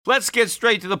Let's get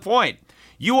straight to the point.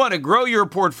 You want to grow your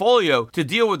portfolio to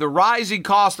deal with the rising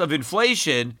cost of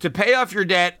inflation, to pay off your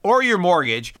debt or your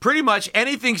mortgage, pretty much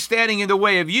anything standing in the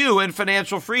way of you and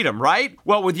financial freedom, right?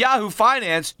 Well, with Yahoo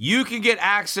Finance, you can get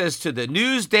access to the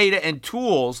news, data, and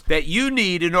tools that you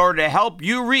need in order to help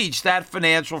you reach that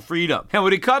financial freedom. And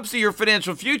when it comes to your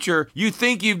financial future, you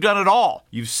think you've done it all.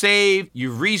 You've saved,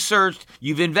 you've researched,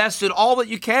 you've invested all that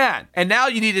you can. And now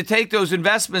you need to take those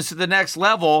investments to the next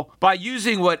level by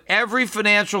using what every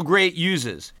financial great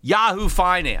uses. Yahoo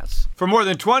Finance. For more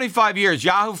than 25 years,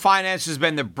 Yahoo Finance has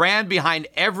been the brand behind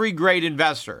every great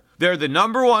investor. They're the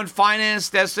 #1 finance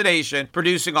destination,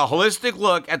 producing a holistic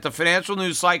look at the financial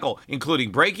news cycle,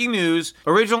 including breaking news,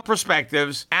 original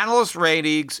perspectives, analyst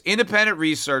ratings, independent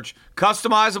research,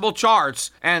 customizable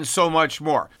charts, and so much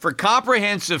more. For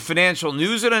comprehensive financial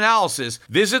news and analysis,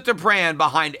 visit the brand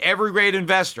behind every great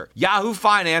investor,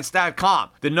 yahoofinance.com,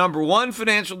 the #1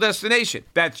 financial destination.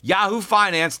 That's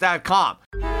yahoofinance.com.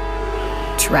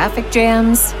 Traffic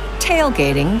jams,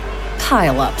 tailgating,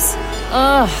 pileups.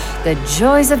 Ugh, the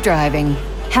joys of driving.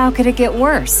 How could it get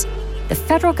worse? The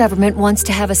federal government wants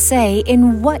to have a say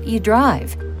in what you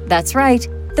drive. That's right.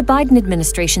 The Biden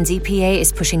administration's EPA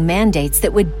is pushing mandates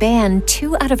that would ban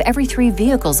 2 out of every 3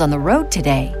 vehicles on the road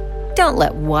today. Don't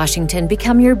let Washington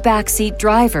become your backseat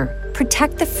driver.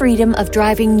 Protect the freedom of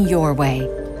driving your way.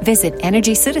 Visit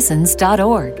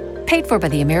EnergyCitizens.org. Paid for by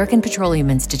the American Petroleum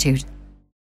Institute.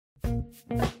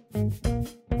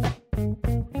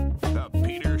 The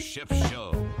Peter Schiff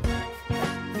Show.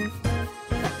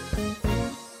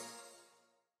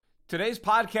 Today's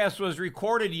podcast was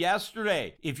recorded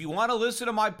yesterday. If you want to listen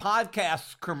to my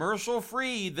podcasts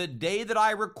commercial-free the day that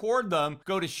I record them,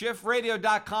 go to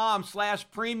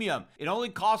shiftradio.com/premium. It only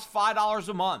costs $5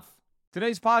 a month.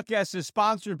 Today's podcast is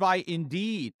sponsored by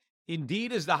Indeed.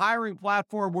 Indeed is the hiring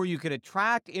platform where you can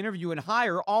attract, interview, and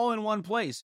hire all in one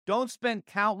place. Don't spend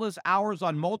countless hours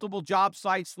on multiple job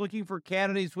sites looking for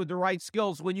candidates with the right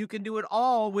skills when you can do it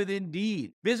all with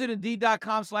Indeed. Visit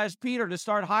Indeed.com/Peter to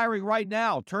start hiring right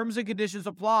now. Terms and conditions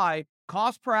apply.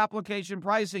 Cost per application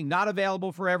pricing not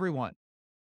available for everyone.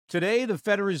 Today, the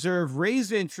Federal Reserve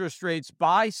raised interest rates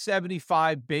by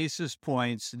 75 basis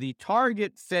points. The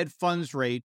target Fed funds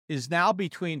rate is now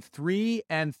between 3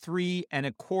 and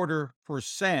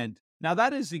 3.25%. Now,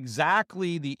 that is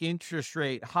exactly the interest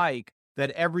rate hike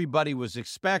that everybody was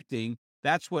expecting.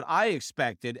 That's what I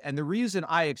expected. And the reason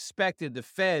I expected the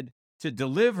Fed to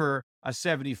deliver a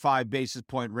 75 basis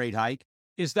point rate hike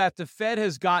is that the Fed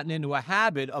has gotten into a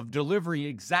habit of delivering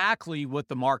exactly what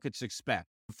the markets expect.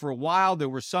 For a while, there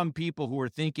were some people who were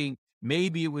thinking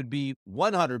maybe it would be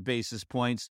 100 basis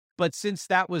points. But since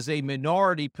that was a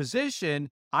minority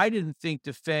position, I didn't think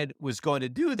the Fed was going to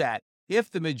do that.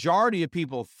 If the majority of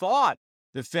people thought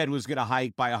the Fed was going to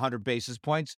hike by 100 basis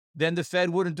points, then the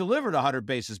Fed would have delivered 100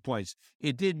 basis points.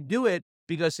 It didn't do it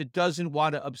because it doesn't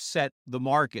want to upset the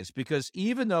markets. Because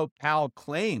even though Powell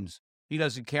claims he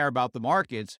doesn't care about the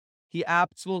markets, he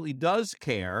absolutely does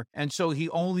care. And so he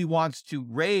only wants to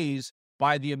raise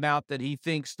by the amount that he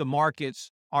thinks the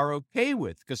markets are okay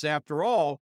with. Because after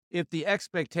all, if the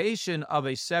expectation of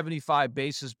a 75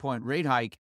 basis point rate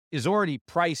hike is already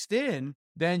priced in,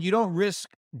 then you don't risk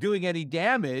doing any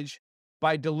damage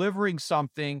by delivering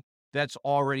something that's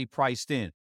already priced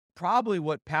in. Probably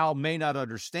what Powell may not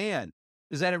understand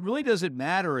is that it really doesn't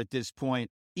matter at this point,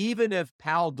 even if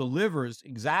Powell delivers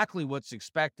exactly what's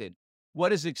expected.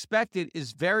 What is expected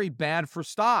is very bad for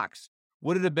stocks.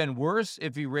 Would it have been worse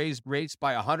if he raised rates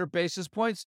by 100 basis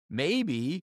points?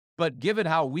 Maybe, but given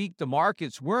how weak the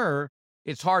markets were,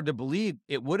 it's hard to believe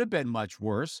it would have been much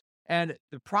worse. And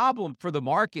the problem for the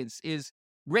markets is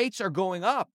rates are going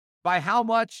up. By how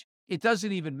much? It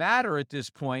doesn't even matter at this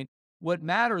point. What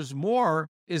matters more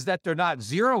is that they're not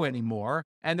zero anymore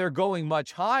and they're going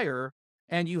much higher.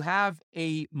 And you have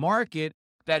a market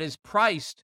that is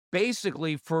priced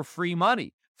basically for free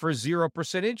money, for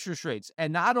 0% interest rates.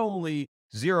 And not only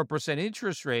 0%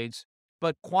 interest rates,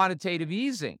 but quantitative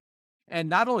easing. And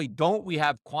not only don't we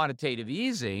have quantitative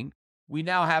easing, we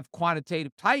now have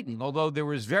quantitative tightening, although there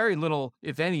was very little,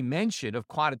 if any, mention of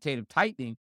quantitative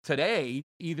tightening today,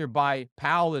 either by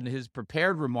Powell in his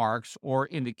prepared remarks or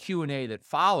in the Q&A that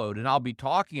followed, and I'll be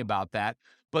talking about that.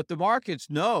 But the markets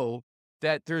know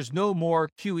that there's no more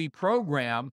QE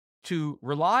program to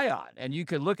rely on. And you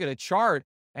can look at a chart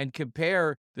and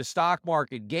compare the stock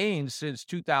market gains since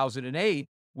 2008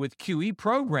 with QE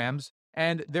programs,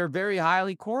 and they're very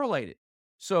highly correlated.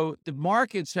 So the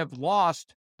markets have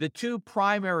lost the two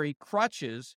primary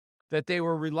crutches that they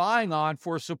were relying on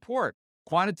for support: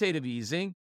 quantitative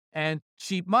easing and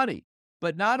cheap money.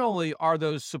 But not only are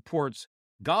those supports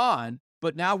gone,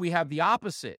 But now we have the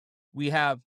opposite. We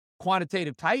have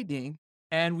quantitative tightening,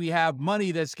 and we have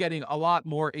money that's getting a lot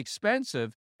more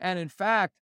expensive. And in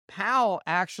fact, Powell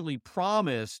actually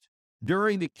promised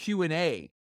during the Q&A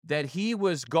that he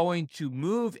was going to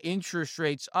move interest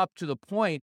rates up to the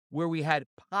point where we had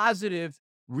positive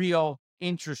real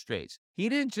interest rates. He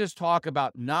didn't just talk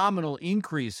about nominal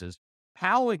increases.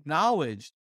 Powell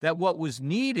acknowledged that what was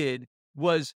needed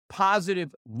was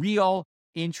positive real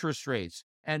interest rates.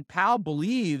 And Powell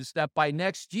believes that by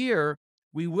next year,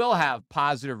 we will have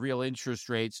positive real interest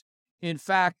rates. In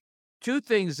fact, two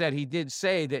things that he did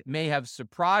say that may have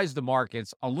surprised the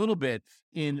markets a little bit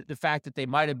in the fact that they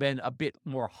might have been a bit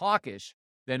more hawkish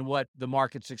than what the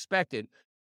markets expected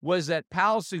was that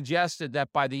Powell suggested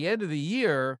that by the end of the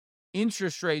year,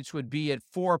 interest rates would be at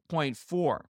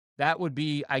 4.4. That would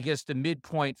be, I guess, the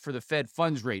midpoint for the Fed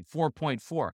funds rate,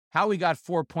 4.4. How we got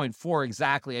 4.4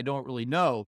 exactly, I don't really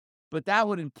know. But that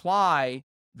would imply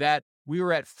that we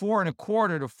were at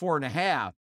 4.25 to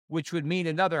 4.5, which would mean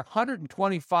another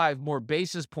 125 more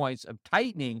basis points of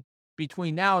tightening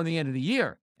between now and the end of the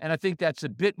year. And I think that's a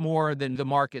bit more than the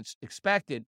markets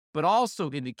expected. But also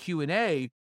in the Q&A,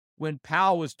 when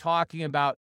Powell was talking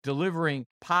about delivering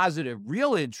positive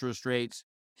real interest rates,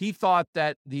 he thought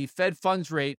that the Fed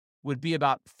funds rate would be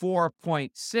about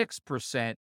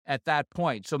 4.6% at that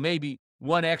point. So maybe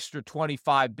one extra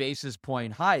 25 basis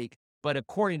point hike. But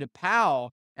according to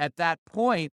Powell, at that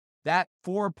point, that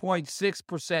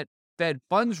 4.6% Fed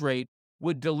funds rate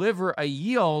would deliver a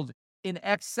yield in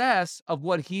excess of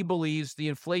what he believes the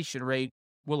inflation rate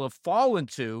will have fallen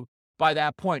to by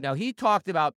that point. Now, he talked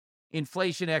about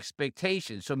inflation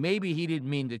expectations. So maybe he didn't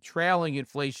mean the trailing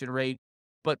inflation rate,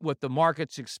 but what the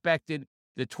markets expected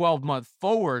the 12-month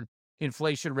forward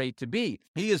inflation rate to be.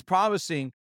 He is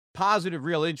promising positive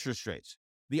real interest rates,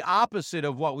 the opposite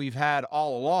of what we've had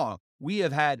all along. We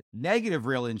have had negative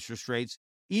real interest rates.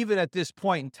 Even at this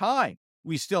point in time,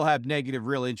 we still have negative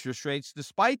real interest rates,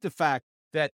 despite the fact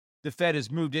that the Fed has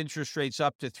moved interest rates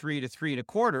up to 3 to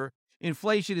 3.25.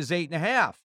 Inflation is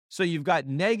 8.5. So you've got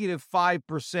negative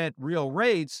 5% real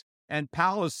rates, and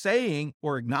Powell is saying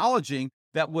or acknowledging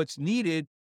that what's needed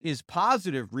is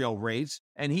positive real rates,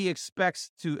 and he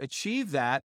expects to achieve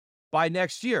that by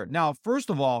next year. Now, first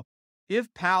of all,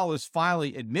 if Powell is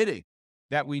finally admitting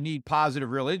that we need positive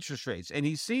real interest rates, and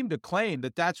he seemed to claim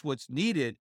that that's what's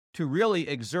needed to really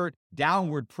exert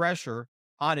downward pressure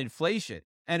on inflation.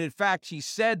 And in fact, he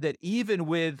said that even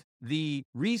with the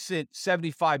recent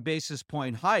 75 basis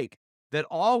point hike, that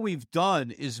all we've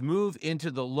done is move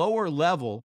into the lower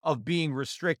level of being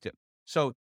restrictive.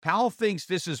 So Powell thinks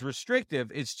this is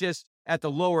restrictive. It's just at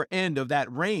the lower end of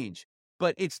that range.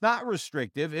 But it's not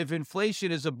restrictive. If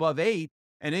inflation is above 8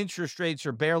 and interest rates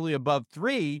are barely above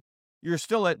 3, you're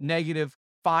still at negative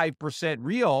 5%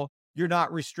 real. You're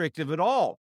not restrictive at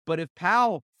all. But if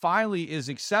Powell finally is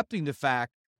accepting the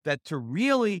fact that to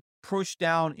really push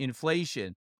down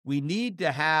inflation, we need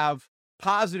to have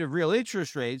positive real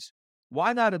interest rates,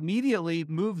 why not immediately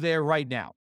move there right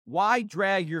now? Why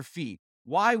drag your feet?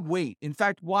 Why wait? In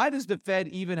fact, why does the Fed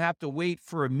even have to wait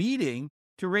for a meeting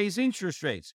to raise interest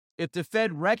rates? If the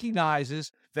Fed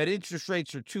recognizes that interest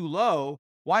rates are too low,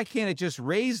 why can't it just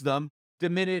raise them the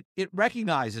minute it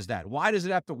recognizes that? Why does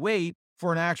it have to wait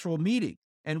for an actual meeting?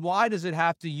 And why does it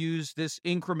have to use this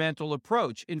incremental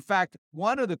approach? In fact,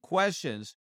 one of the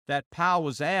questions that Powell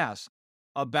was asked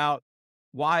about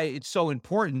why it's so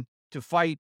important to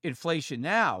fight inflation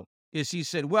now is he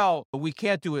said, well, we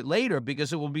can't do it later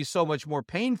because it will be so much more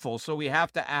painful. So we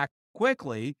have to act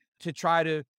quickly to try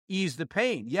to ease the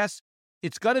pain. Yes,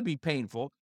 it's going to be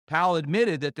painful. Powell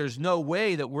admitted that there's no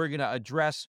way that we're going to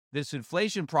address this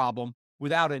inflation problem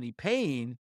without any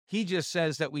pain. He just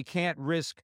says that we can't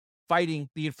risk fighting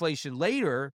the inflation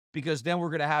later because then we're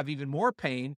going to have even more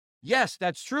pain. Yes,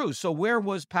 that's true. So where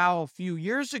was Powell a few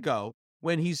years ago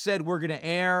when he said we're going to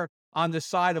err on the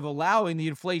side of allowing the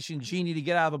inflation genie to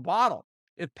get out of the bottle?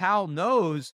 If Powell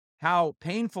knows how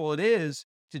painful it is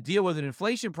to deal with an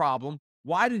inflation problem,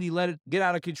 why did he let it get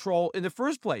out of control in the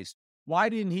first place? Why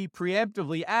didn't he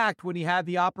preemptively act when he had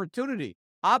the opportunity?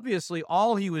 Obviously,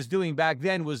 all he was doing back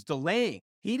then was delaying.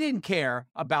 He didn't care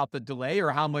about the delay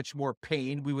or how much more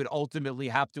pain we would ultimately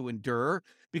have to endure,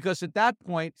 because at that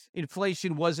point,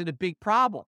 inflation wasn't a big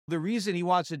problem. The reason he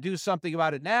wants to do something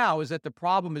about it now is that the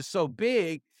problem is so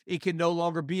big, it can no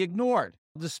longer be ignored.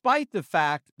 Despite the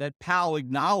fact that Powell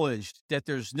acknowledged that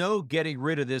there's no getting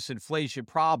rid of this inflation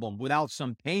problem without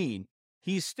some pain,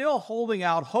 he's still holding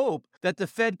out hope that the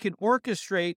Fed can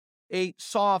orchestrate a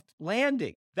soft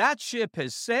landing. That ship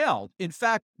has sailed. In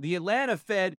fact, the Atlanta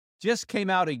Fed just came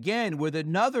out again with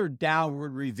another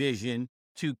downward revision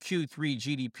to Q3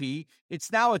 GDP.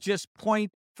 It's now at just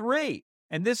 0.3.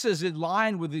 And this is in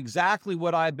line with exactly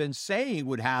what I've been saying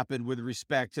would happen with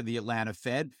respect to the Atlanta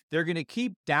Fed. They're going to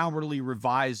keep downwardly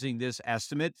revising this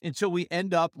estimate until we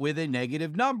end up with a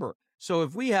negative number. So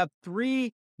if we have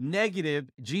 3 negative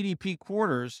GDP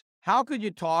quarters, how could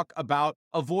you talk about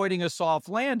avoiding a soft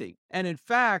landing? And in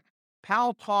fact,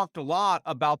 Powell talked a lot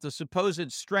about the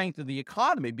supposed strength of the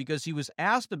economy because he was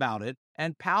asked about it,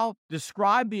 and Powell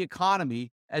described the economy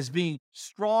as being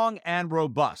strong and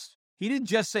robust. He didn't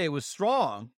just say it was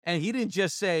strong, and he didn't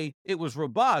just say it was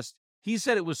robust. He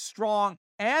said it was strong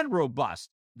and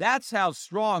robust. That's how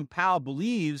strong Powell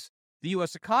believes the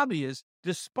U.S. economy is,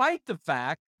 despite the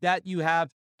fact that you have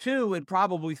 2 and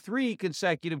probably 3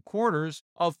 consecutive quarters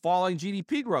of falling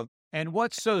GDP growth. And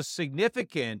what's so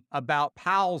significant about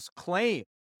Powell's claim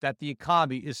that the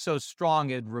economy is so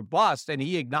strong and robust, and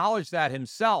he acknowledged that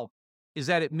himself, is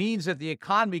that it means that the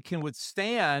economy can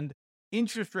withstand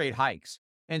interest rate hikes.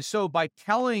 And so by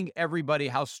telling everybody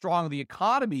how strong the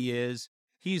economy is,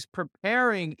 he's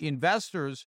preparing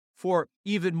investors for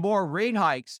even more rate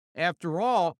hikes. After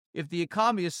all, if the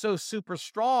economy is so super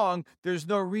strong, there's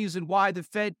no reason why the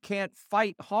Fed can't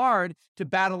fight hard to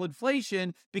battle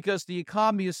inflation, because the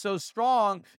economy is so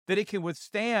strong that it can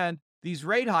withstand these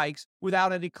rate hikes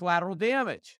without any collateral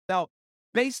damage. Now,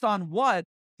 based on what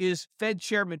is Fed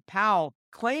Chairman Powell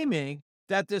claiming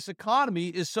that this economy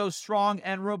is so strong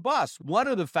and robust? One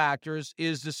of the factors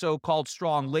is the so-called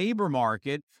strong labor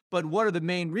market, but one of the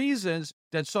main reasons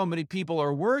that so many people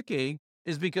are working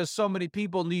is because so many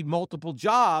people need multiple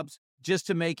jobs just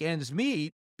to make ends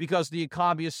meet because the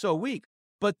economy is so weak.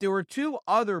 But there were 2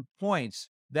 other points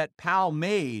that Powell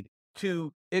made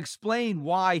to explain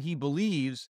why he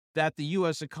believes that the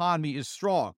U.S. economy is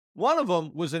strong. One of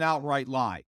them was an outright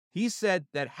lie. He said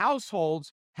that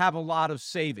households have a lot of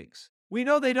savings. We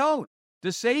know they don't.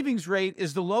 The savings rate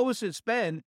is the lowest it's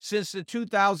been since the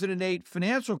 2008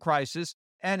 financial crisis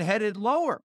and headed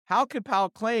lower. How could Powell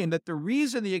claim that the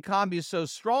reason the economy is so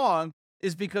strong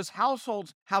is because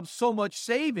households have so much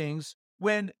savings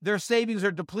when their savings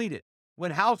are depleted,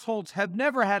 when households have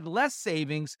never had less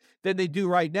savings than they do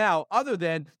right now, other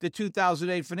than the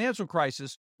 2008 financial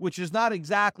crisis, which is not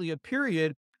exactly a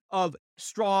period of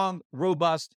strong,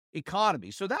 robust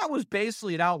economy? So that was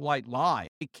basically an outright lie.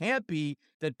 It can't be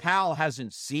that Powell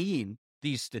hasn't seen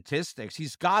these statistics.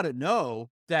 He's got to know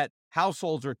that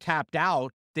households are tapped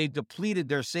out, they've depleted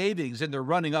their savings, and they're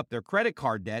running up their credit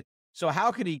card debt. So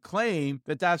how can he claim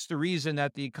that that's the reason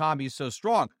that the economy is so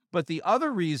strong? But the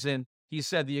other reason he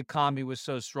said the economy was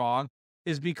so strong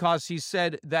is because he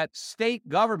said that state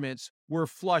governments were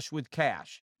flush with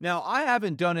cash. Now, I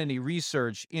haven't done any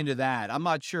research into that. I'm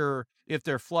not sure if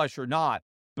they're flush or not.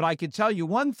 But I can tell you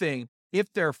one thing,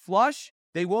 if they're flush,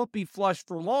 they won't be flush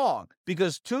for long,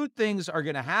 because 2 things are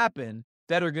going to happen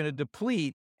that are going to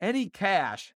deplete any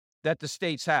cash that the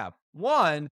states have.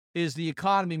 One is the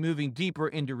economy moving deeper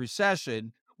into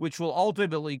recession, which will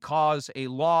ultimately cause a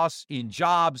loss in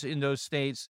jobs in those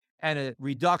states and a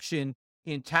reduction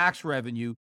in tax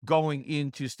revenue going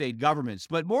into state governments.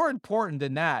 But more important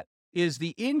than that is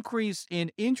the increase in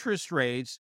interest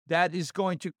rates that is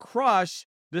going to crush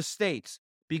the states,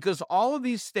 because all of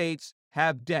these states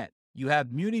have debt. You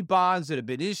have muni bonds that have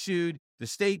been issued, the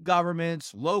state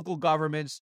governments, local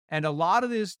governments, and a lot of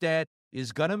this debt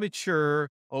is going to mature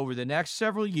over the next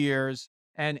several years,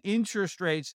 and interest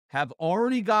rates have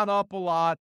already gone up a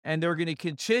lot, and they're going to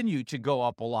continue to go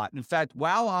up a lot. In fact,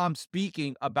 while I'm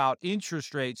speaking about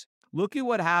interest rates, look at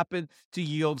what happened to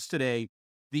yields today.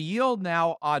 The yield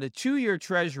now on a 2-year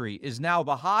Treasury is now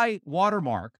the high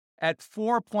watermark at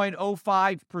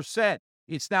 4.05%.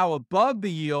 It's now above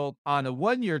the yield on a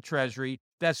 1-year Treasury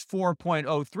that's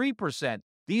 4.03%.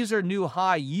 These are new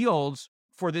high yields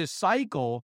for this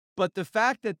cycle, but the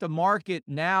fact that the market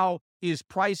now is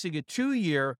pricing a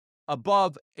 2-year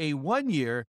above a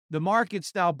 1-year, the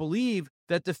markets now believe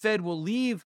that the Fed will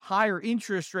leave higher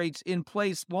interest rates in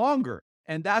place longer.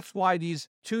 And that's why these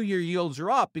 2-year yields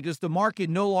are up, because the market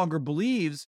no longer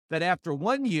believes that after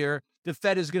 1 year, the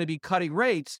Fed is going to be cutting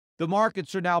rates. The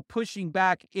markets are now pushing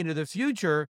back into the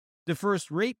future, the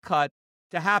first rate cut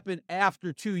to happen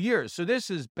after 2 years. So this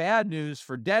is bad news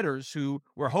for debtors who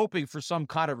were hoping for some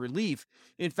kind of relief.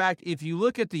 In fact, if you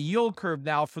look at the yield curve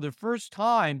now, for the first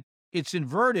time, it's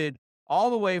inverted all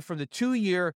the way from the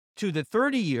 2-year to the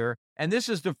 30-year. And this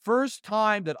is the first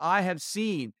time that I have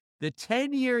seen the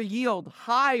 10-year yield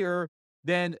higher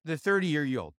than the 30-year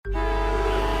yield.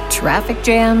 Traffic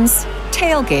jams,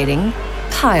 tailgating,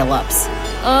 pileups.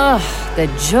 Ugh, the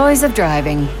joys of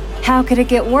driving. How could it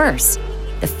get worse?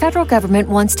 The federal government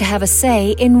wants to have a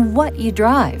say in what you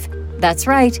drive. That's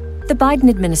right. The Biden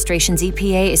administration's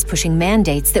EPA is pushing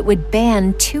mandates that would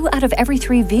ban 2 out of every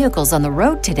 3 vehicles on the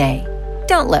road today.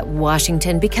 Don't let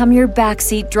Washington become your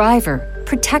backseat driver.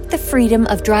 Protect the freedom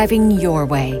of driving your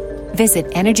way. Visit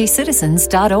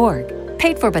EnergyCitizens.org.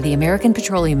 Paid for by the American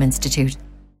Petroleum Institute.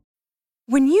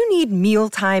 When you need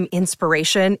mealtime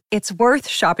inspiration, it's worth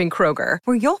shopping Kroger,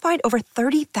 where you'll find over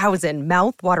 30,000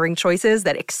 mouth-watering choices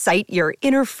that excite your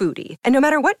inner foodie. And no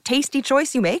matter what tasty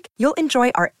choice you make, you'll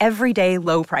enjoy our everyday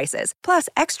low prices, plus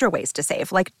extra ways to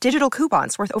save, like digital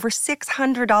coupons worth over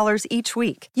 $600 each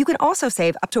week. You can also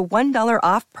save up to $1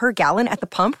 off per gallon at the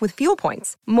pump with fuel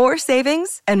points. More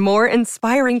savings and more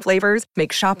inspiring flavors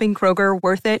make shopping Kroger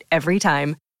worth it every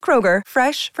time. Kroger,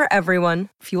 fresh for everyone.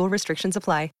 Fuel restrictions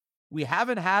apply. We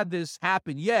haven't had this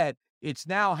happen yet. It's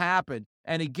now happened.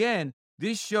 And again,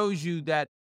 this shows you that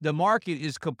the market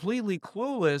is completely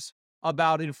clueless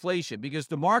about inflation, because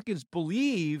the markets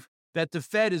believe that the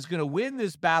Fed is going to win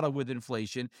this battle with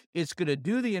inflation. It's going to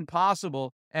do the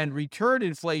impossible and return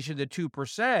inflation to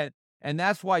 2%. And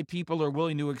that's why people are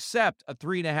willing to accept a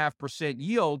 3.5%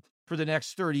 yield for the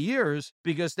next 30 years,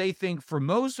 because they think for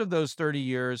most of those 30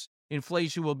 years,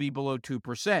 inflation will be below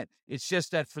 2%. It's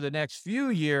just that for the next few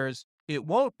years, it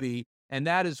won't be, and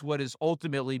that is what is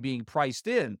ultimately being priced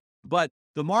in. But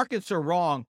the markets are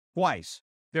wrong twice.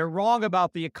 They're wrong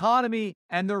about the economy,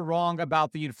 and they're wrong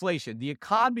about the inflation. The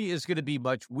economy is going to be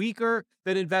much weaker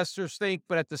than investors think,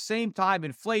 but at the same time,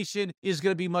 inflation is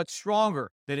going to be much stronger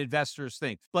than investors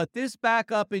think. But this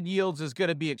backup in yields is going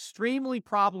to be extremely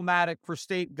problematic for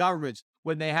state governments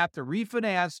when they have to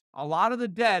refinance a lot of the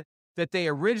debt that they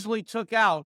originally took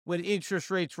out when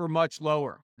interest rates were much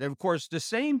lower. And of course, the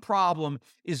same problem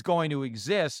is going to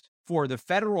exist for the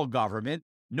federal government.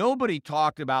 Nobody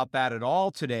talked about that at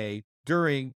all today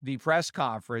during the press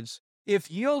conference. If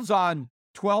yields on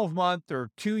 12-month or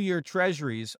 2-year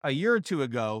treasuries a year or two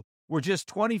ago were just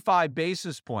 25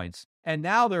 basis points, and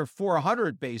now they're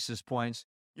 400 basis points,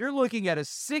 you're looking at a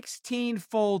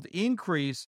 16-fold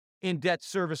increase in debt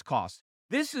service costs.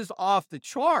 This is off the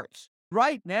charts.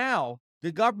 Right now,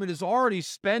 the government is already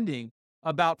spending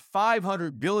about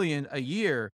 $500 billion a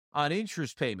year on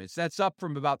interest payments. That's up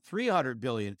from about $300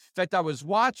 billion. In fact, I was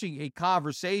watching a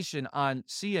conversation on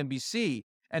CNBC,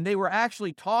 and they were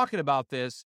actually talking about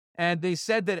this, and they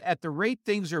said that at the rate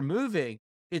things are moving,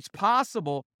 it's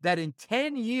possible that in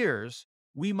 10 years,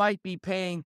 we might be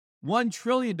paying $1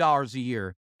 trillion a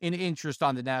year in interest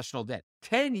on the national debt.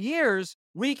 10 years,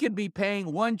 we could be paying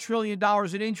 $1 trillion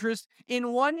in interest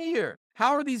in 1 year.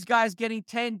 How are these guys getting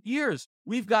 10 years?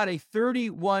 We've got a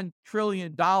 $31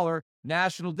 trillion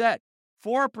national debt.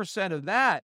 4% of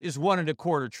that is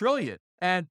 $1.25 trillion.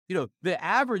 And, the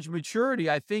average maturity,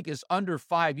 I think, is under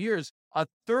 5 years. A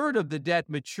third of the debt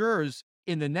matures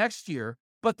in the next year,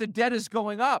 but the debt is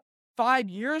going up. 5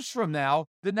 years from now,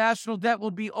 the national debt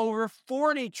will be over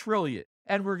 $40 trillion.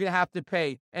 And we're going to have to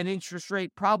pay an interest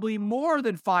rate probably more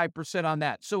than 5% on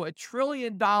that. So $1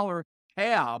 trillion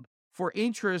tab for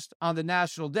interest on the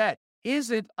national debt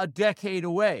isn't a decade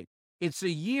away. It's a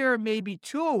year, maybe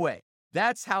 2 away.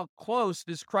 That's how close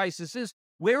this crisis is.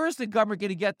 Where is the government going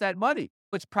to get that money?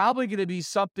 It's probably going to be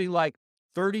something like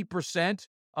 30%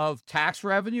 of tax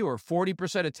revenue or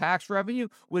 40% of tax revenue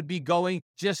would be going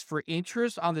just for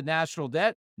interest on the national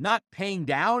debt, not paying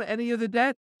down any of the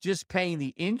debt, just paying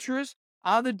the interest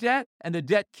on the debt, and the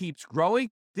debt keeps growing.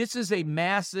 This is a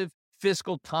massive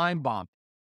fiscal time bomb.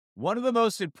 One of the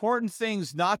most important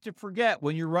things not to forget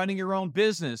when you're running your own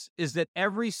business is that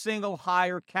every single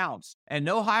hire counts, and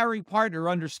no hiring partner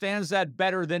understands that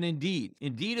better than Indeed.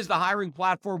 Indeed is the hiring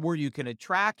platform where you can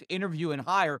attract, interview, and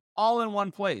hire all in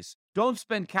one place. Don't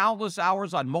spend countless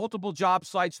hours on multiple job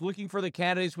sites looking for the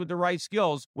candidates with the right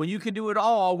skills when you can do it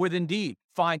all with Indeed.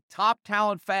 Find top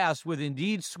talent fast with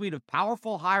Indeed's suite of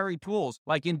powerful hiring tools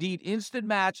like Indeed Instant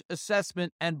Match,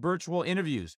 Assessment, and virtual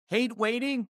interviews. Hate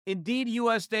waiting? Indeed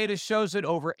US data shows that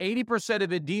over 80%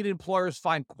 of Indeed employers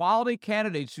find quality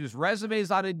candidates whose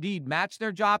resumes on Indeed match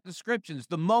their job descriptions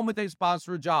the moment they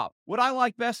sponsor a job. What I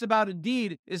like best about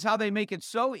Indeed is how they make it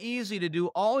so easy to do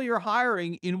all your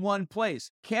hiring in one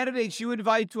place. Candidates you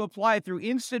invite to apply through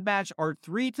Instant Match are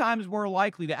 3 times more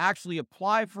likely to actually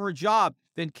apply for a job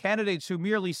than candidates who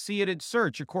merely see it in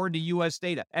search, according to U.S.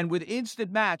 data. And with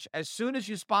Instant Match, as soon as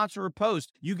you sponsor a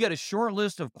post, you get a short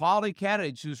list of quality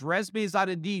candidates whose resumes on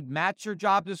Indeed match your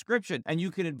job description, and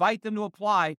you can invite them to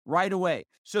apply right away.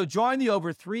 So join the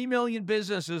over 3 million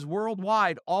businesses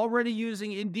worldwide already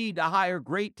using Indeed to hire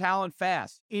great talent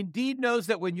fast. Indeed knows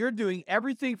that when you're doing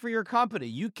everything for your company,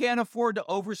 you can't afford to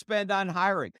overspend on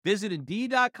hiring. Visit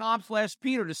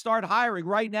Indeed.com/Peter to start hiring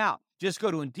right now. Just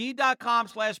go to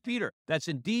Indeed.com/Peter. That's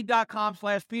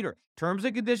Indeed.com/Peter. Terms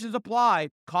and conditions apply.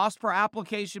 Cost per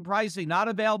application pricing not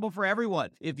available for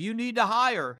everyone. If you need to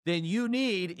hire, then you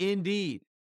need Indeed.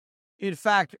 In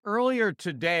fact, earlier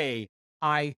today,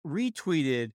 I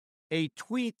retweeted a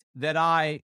tweet that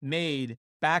I made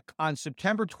back on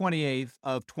September 28th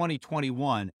of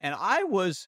 2021. And I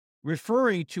was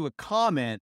referring to a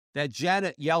comment that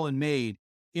Janet Yellen made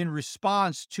in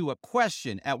response to a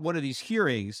question at one of these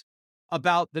hearings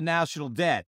about the national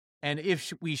debt and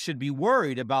if we should be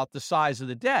worried about the size of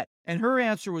the debt. And her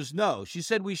answer was no. She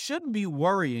said we shouldn't be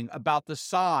worrying about the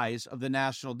size of the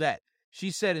national debt. She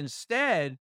said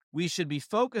instead, we should be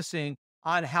focusing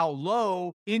on how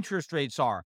low interest rates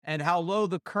are and how low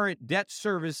the current debt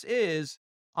service is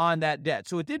on that debt.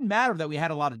 So it didn't matter that we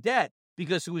had a lot of debt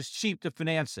because it was cheap to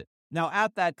finance it. Now,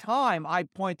 at that time, I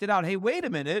pointed out, hey, wait a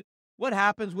minute. What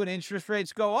happens when interest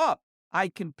rates go up? I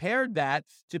compared that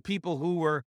to people who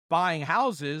were buying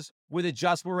houses with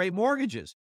adjustable rate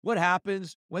mortgages. What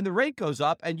happens when the rate goes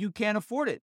up and you can't afford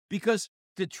it? Because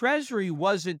the Treasury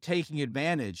wasn't taking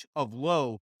advantage of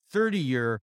low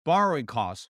 30-year borrowing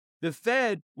costs. The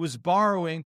Fed was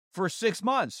borrowing for 6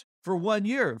 months, for 1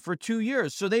 year, for 2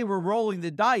 years. So they were rolling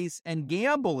the dice and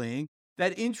gambling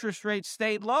that interest rates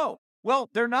stayed low. Well,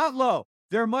 they're not low.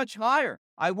 They're much higher.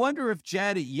 I wonder if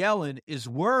Janet Yellen is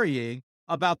worrying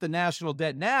about the national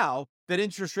debt now that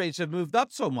interest rates have moved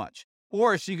up so much.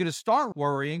 Or is she going to start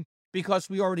worrying because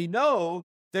we already know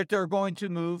that they're going to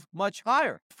move much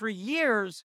higher? For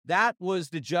years, that was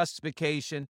the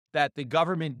justification that the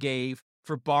government gave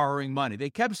for borrowing money.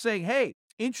 They kept saying, hey,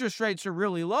 interest rates are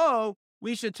really low.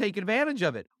 We should take advantage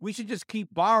of it. We should just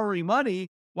keep borrowing money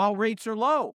while rates are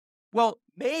low. Well,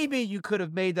 maybe you could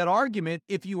have made that argument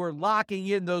if you were locking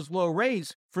in those low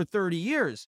rates for 30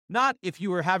 years, not if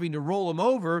you were having to roll them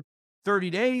over 30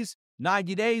 days,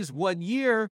 90 days, 1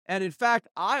 year. And in fact,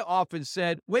 I often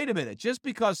said, wait a minute, just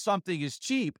because something is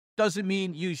cheap doesn't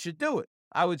mean you should do it.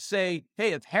 I would say,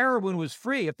 hey, if heroin was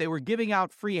free, if they were giving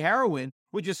out free heroin,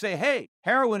 would you say, hey,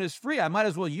 heroin is free, I might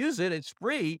as well use it, it's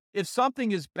free. If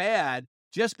something is bad,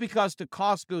 just because the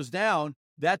cost goes down,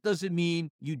 that doesn't mean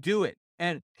you do it.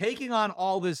 And taking on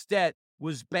all this debt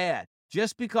was bad.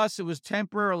 Just because it was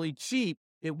temporarily cheap,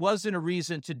 it wasn't a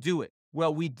reason to do it.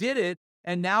 Well, we did it,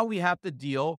 and now we have to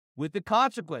deal with the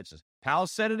consequences. Powell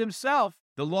said it himself.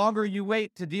 The longer you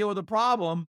wait to deal with a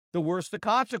problem, the worse the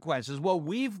consequences. Well,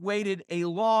 we've waited a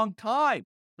long time.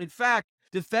 In fact,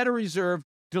 the Federal Reserve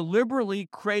deliberately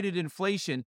created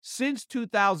inflation since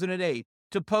 2008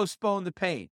 to postpone the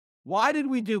pain. Why did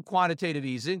we do quantitative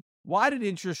easing? Why did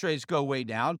interest rates go way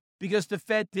down? Because the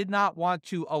Fed did not want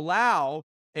to allow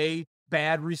a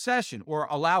bad recession or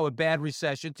allow a bad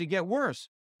recession to get worse.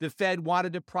 The Fed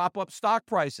wanted to prop up stock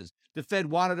prices. The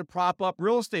Fed wanted to prop up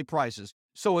real estate prices.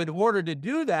 So in order to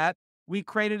do that, we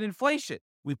created inflation.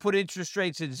 We put interest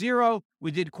rates at zero. We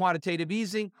did quantitative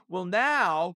easing. Well,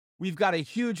 now we've got a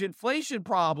huge inflation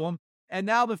problem, and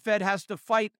now the Fed has to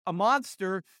fight a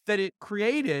monster that it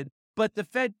created, but the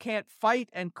Fed can't fight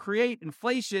and create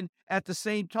inflation at the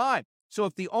same time. So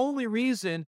if the only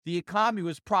reason the economy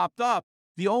was propped up,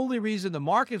 the only reason the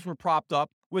markets were propped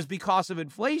up was because of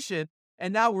inflation,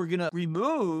 and now we're going to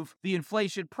remove the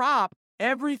inflation prop,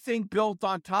 everything built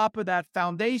on top of that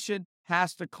foundation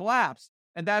has to collapse.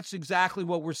 And that's exactly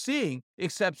what we're seeing,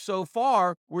 except so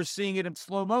far we're seeing it in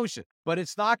slow motion. But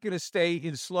it's not going to stay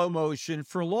in slow motion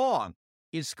for long.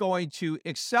 It's going to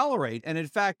accelerate. And in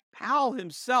fact, Powell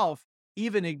himself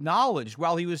even acknowledged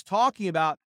while he was talking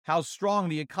about how strong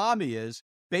the economy is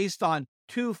based on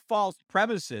two false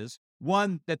premises.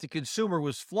 One, that the consumer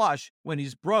was flush when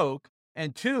he's broke,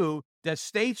 and two, that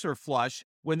states are flush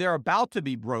when they're about to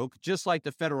be broke, just like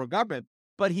the federal government.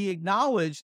 But he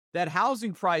acknowledged that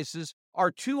housing prices are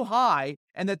too high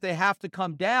and that they have to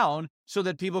come down so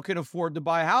that people can afford to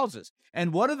buy houses.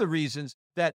 And one of the reasons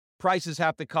that prices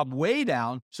have to come way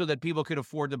down so that people can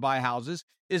afford to buy houses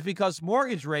is because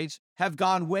mortgage rates have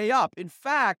gone way up. In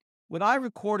fact, when I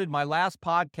recorded my last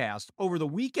podcast over the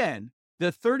weekend,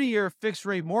 the 30-year fixed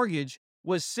rate mortgage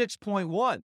was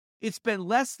 6.1. It's been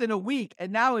less than a week,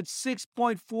 and now it's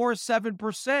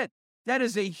 6.47%. That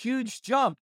is a huge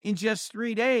jump in just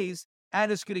 3 days,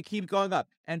 and it's going to keep going up.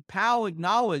 And Powell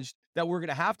acknowledged that we're going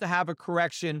to have a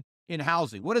correction in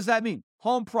housing. What does that mean?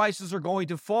 Home prices are going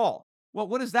to fall. Well,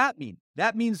 what does that mean?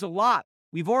 That means a lot.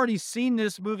 We've already seen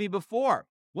this movie before.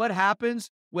 What happens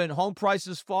when home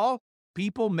prices fall?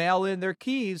 People mail in their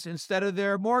keys instead of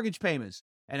their mortgage payments.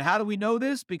 And how do we know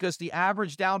this? Because the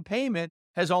average down payment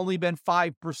has only been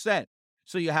 5%.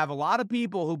 So you have a lot of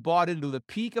people who bought into the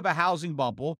peak of a housing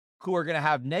bubble who are going to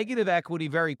have negative equity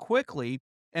very quickly.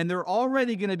 and they're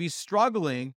already going to be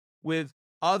struggling with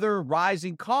other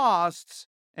rising costs.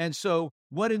 And so,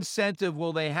 what incentive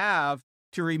will they have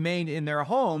to remain in their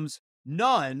homes?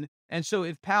 None. And so,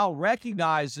 if Powell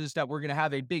recognizes that we're going to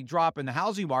have a big drop in the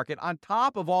housing market on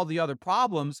top of all the other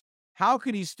problems, how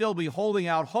could he still be holding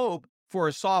out hope for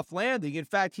a soft landing? In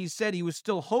fact, he said he was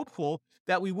still hopeful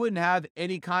that we wouldn't have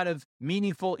any kind of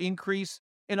meaningful increase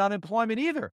in unemployment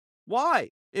either. Why?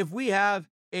 If we have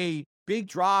a big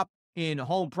drop in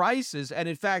home prices, and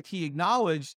in fact, he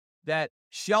acknowledged that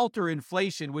shelter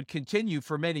inflation would continue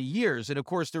for many years. And of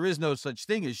course, there is no such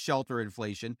thing as shelter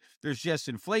inflation. There's just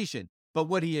inflation. But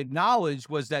what he acknowledged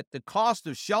was that the cost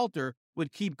of shelter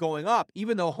would keep going up,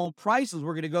 even though home prices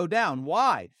were going to go down.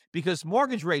 Why? Because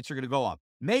mortgage rates are going to go up.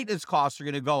 Maintenance costs are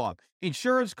going to go up.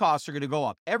 Insurance costs are going to go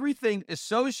up. Everything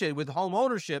associated with home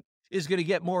ownership is going to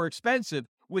get more expensive,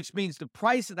 which means the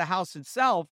price of the house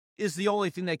itself is the only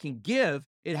thing that can give.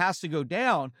 It has to go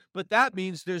down, but that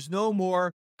means there's no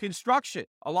more construction.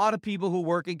 A lot of people who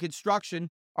work in construction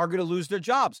are going to lose their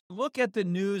jobs. Look at the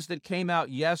news that came out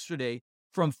yesterday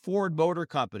from Ford Motor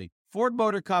Company. Ford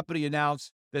Motor Company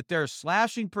announced that they're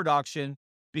slashing production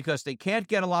because they can't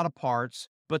get a lot of parts,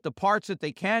 but the parts that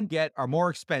they can get are more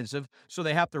expensive, so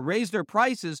they have to raise their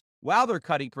prices while they're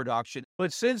cutting production.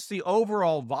 But since the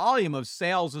overall volume of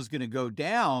sales is going to go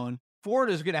down, Ford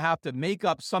is going to have to make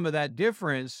up some of that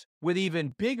difference with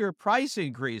even bigger price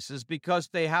increases because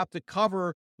they have to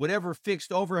cover whatever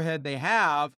fixed overhead they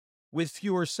have with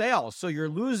fewer sales. So you're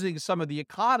losing some of the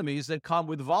economies that come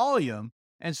with volume.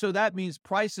 And so that means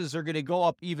prices are going to go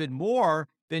up even more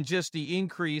than just the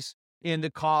increase in the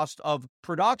cost of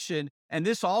production. And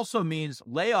this also means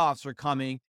layoffs are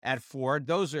coming at Ford.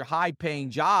 Those are high-paying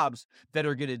jobs that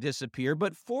are going to disappear.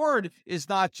 But Ford is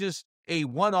not just a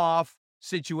one-off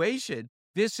situation.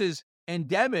 This is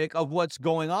endemic of what's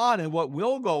going on and what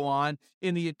will go on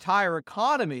in the entire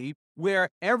economy, where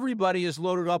everybody is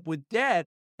loaded up with debt,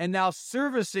 and now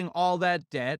servicing all that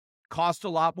debt costs a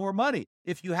lot more money.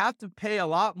 If you have to pay a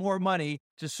lot more money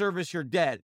to service your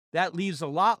debt, that leaves a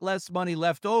lot less money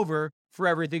left over for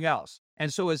everything else.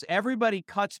 And so as everybody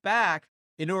cuts back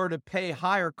in order to pay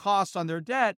higher costs on their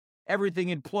debt, everything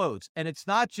implodes. And it's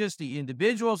not just the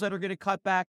individuals that are going to cut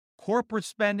back. Corporate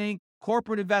spending,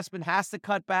 corporate investment has to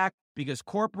cut back because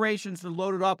corporations are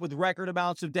loaded up with record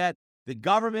amounts of debt. The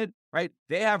government, right,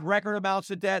 they have record amounts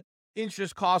of debt.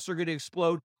 Interest costs are going to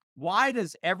explode. Why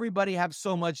does everybody have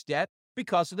so much debt?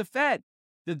 Because of the Fed.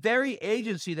 The very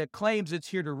agency that claims it's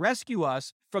here to rescue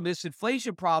us from this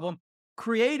inflation problem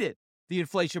created the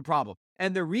inflation problem.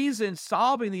 And the reason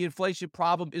solving the inflation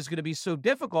problem is going to be so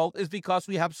difficult is because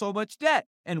we have so much debt.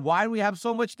 And why do we have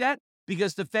so much debt?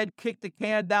 Because the Fed kicked the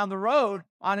can down the road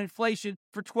on inflation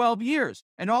for 12 years.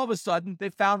 And all of a sudden, they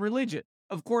found religion.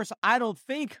 Of course, I don't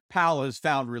think Powell has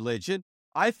found religion.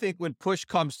 I think when push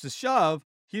comes to shove,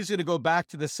 he's going to go back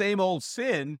to the same old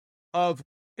sin of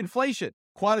inflation,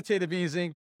 quantitative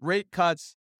easing, rate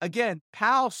cuts. Again,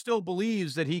 Powell still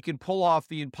believes that he can pull off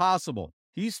the impossible.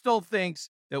 He still thinks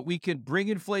that we can bring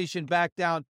inflation back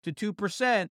down to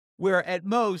 2%, where at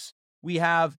most we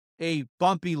have a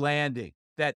bumpy landing,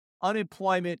 that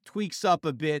unemployment tweaks up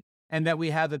a bit, and that we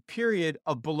have a period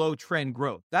of below trend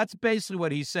growth. That's basically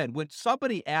what he said. When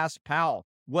somebody asked Powell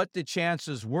what the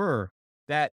chances were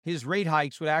that his rate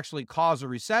hikes would actually cause a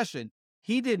recession,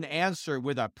 he didn't answer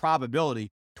with a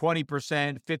probability,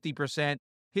 20%, 50%.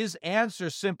 His answer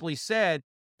simply said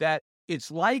that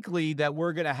it's likely that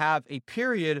we're going to have a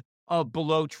period of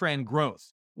below trend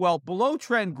growth. Well, below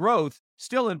trend growth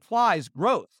still implies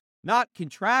growth, not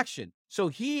contraction. So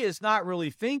he is not really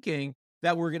thinking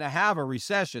that we're going to have a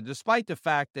recession, despite the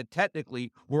fact that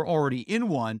technically we're already in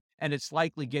one and it's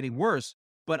likely getting worse.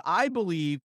 But I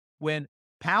believe when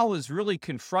Powell is really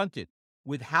confronted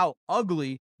with how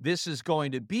ugly this is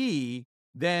going to be,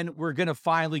 then we're going to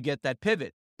finally get that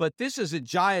pivot. But this is a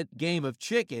giant game of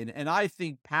chicken, and I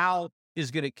think Powell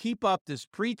is going to keep up this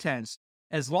pretense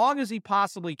as long as he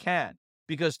possibly can,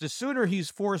 because the sooner he's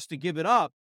forced to give it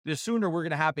up, the sooner we're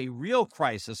going to have a real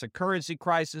crisis, a currency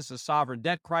crisis, a sovereign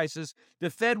debt crisis.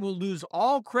 The Fed will lose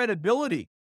all credibility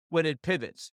when it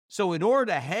pivots. So in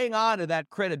order to hang on to that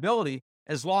credibility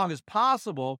as long as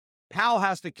possible, Powell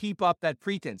has to keep up that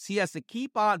pretense. He has to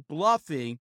keep on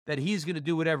bluffing that he's going to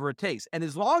do whatever it takes. And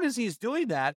as long as he's doing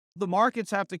that, the markets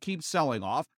have to keep selling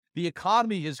off. The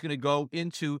economy is going to go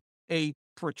into a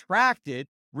protracted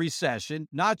recession,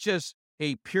 not just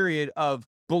a period of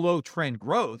below trend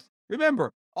growth.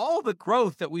 Remember, all the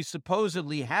growth that we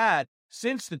supposedly had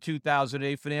since the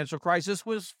 2008 financial crisis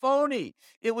was phony.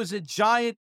 It was a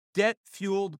giant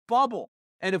debt-fueled bubble.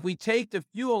 And if we take the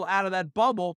fuel out of that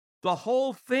bubble, the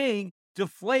whole thing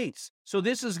deflates. So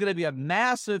this is going to be a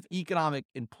massive economic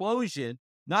implosion,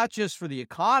 not just for the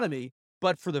economy,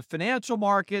 but for the financial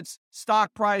markets,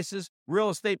 stock prices, real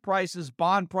estate prices,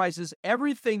 bond prices.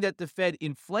 Everything that the Fed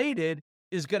inflated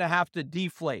is going to have to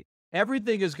deflate.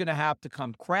 Everything is going to have to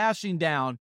come crashing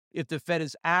down if the Fed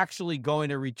is actually going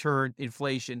to return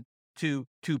inflation to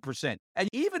 2%. And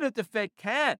even if the Fed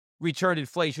can't return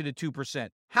inflation to 2%,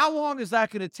 how long is that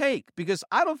going to take? Because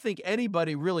I don't think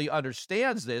anybody really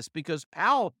understands this, because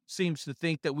Powell seems to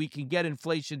think that we can get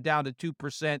inflation down to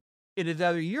 2% in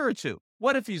another year or two.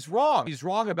 What if he's wrong? He's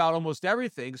wrong about almost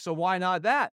everything, so why not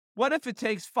that? What if it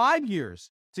takes 5 years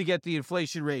to get the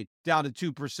inflation rate down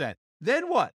to 2%? Then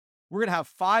what? We're going to have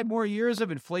 5 more years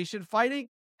of inflation fighting?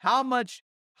 How much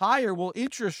higher will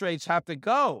interest rates have to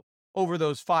go over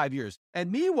those 5 years?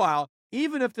 And meanwhile,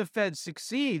 even if the Fed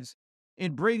succeeds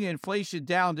in bringing inflation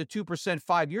down to 2%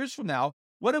 5 years from now,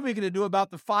 what are we going to do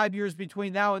about the 5 years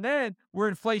between now and then where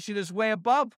inflation is way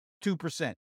above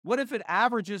 2%? What if it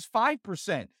averages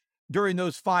 5% during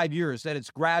those 5 years that it's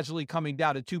gradually coming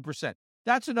down to 2%?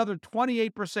 That's another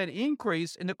 28%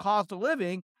 increase in the cost of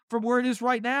living from where it is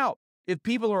right now. If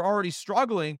people are already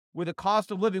struggling with the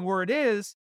cost of living where it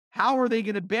is, how are they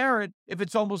going to bear it if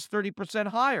it's almost 30%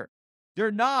 higher?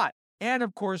 They're not. And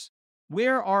of course,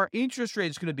 where are interest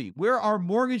rates going to be? Where are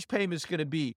mortgage payments going to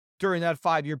be during that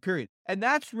 5-year period? And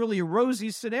that's really a rosy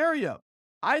scenario.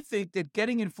 I think that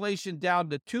getting inflation down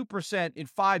to 2% in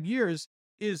 5 years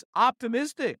is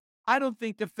optimistic. I don't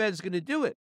think the Fed's going to do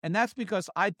it. And that's because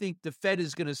I think the Fed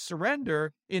is going to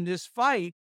surrender in this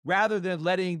fight rather than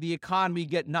letting the economy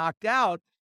get knocked out.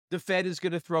 The Fed is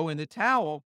going to throw in the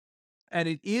towel, and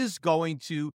it is going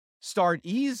to start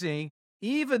easing,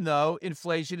 even though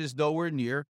inflation is nowhere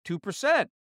near 2%.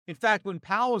 In fact, when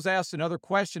Powell was asked another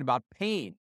question about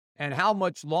pain and how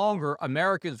much longer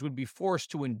Americans would be forced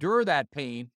to endure that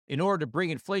pain in order to bring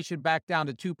inflation back down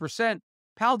to 2%,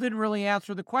 Powell didn't really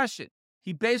answer the question.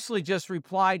 He basically just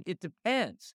replied, it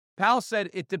depends. Powell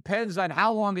said it depends on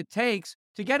how long it takes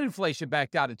to get inflation back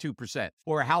down to 2%,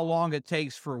 or how long it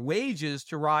takes for wages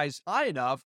to rise high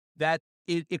enough that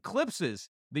it eclipses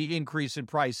the increase in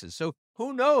prices. So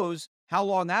who knows how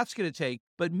long that's going to take?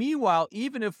 But meanwhile,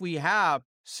 even if we have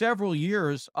several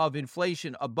years of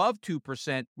inflation above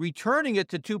 2%, returning it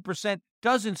to 2%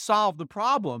 doesn't solve the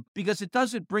problem, because it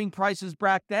doesn't bring prices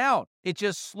back down. It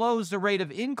just slows the rate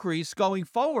of increase going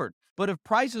forward. But if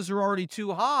prices are already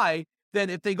too high, then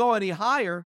if they go any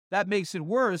higher, that makes it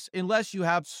worse unless you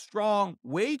have strong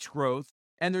wage growth,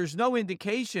 and there's no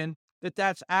indication that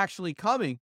that's actually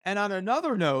coming. And on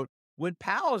another note, when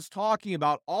Powell is talking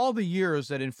about all the years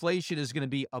that inflation is going to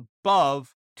be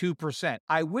above 2%,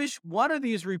 I wish one of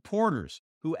these reporters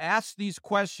who asked these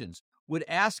questions would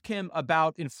ask him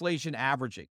about inflation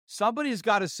averaging. Somebody's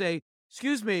got to say,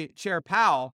 excuse me, Chair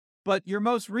Powell, but your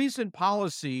most recent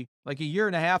policy, like a year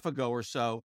and a half ago or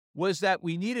so, was that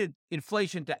we needed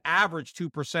inflation to average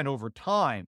 2% over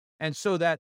time. And so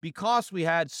that because we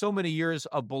had so many years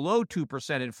of below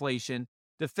 2% inflation,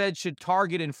 the Fed should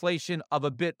target inflation of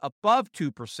a bit above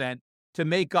 2% to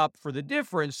make up for the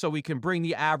difference, so we can bring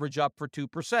the average up for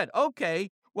 2%. Okay,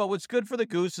 well, what's good for the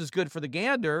goose is good for the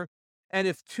gander. And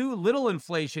if too little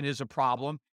inflation is a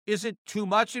problem, isn't too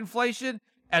much inflation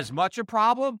as much a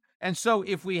problem? And so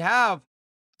if we have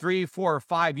 3, 4, or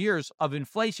 5 years of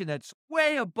inflation that's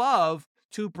way above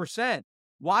 2%,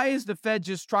 why is the Fed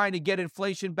just trying to get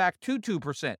inflation back to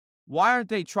 2%? Why aren't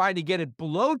they trying to get it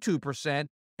below 2%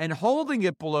 and holding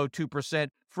it below 2%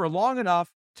 for long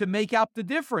enough to make up the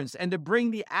difference and to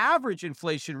bring the average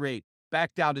inflation rate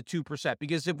back down to 2%?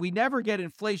 Because if we never get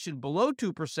inflation below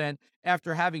 2%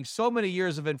 after having so many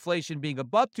years of inflation being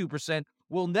above 2%,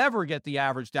 we'll never get the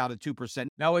average down to 2%.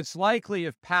 Now, it's likely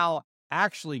if Powell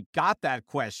actually got that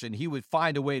question, he would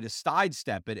find a way to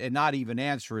sidestep it and not even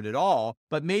answer it at all.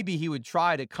 But maybe he would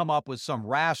try to come up with some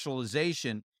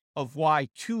rationalization of why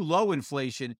too low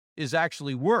inflation is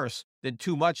actually worse than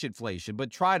too much inflation, but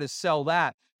try to sell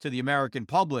that to the American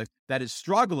public that is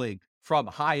struggling from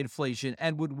high inflation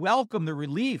and would welcome the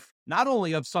relief, not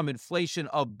only of some inflation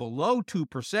of below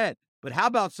 2%, but how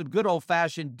about some good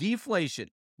old-fashioned deflation?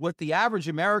 What the average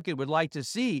American would like to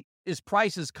see is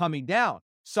prices coming down,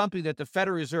 something that the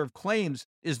Federal Reserve claims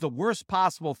is the worst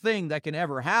possible thing that can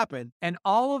ever happen. And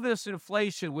all of this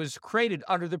inflation was created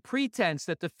under the pretense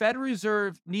that the Federal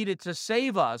Reserve needed to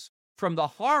save us from the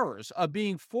horrors of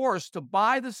being forced to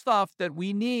buy the stuff that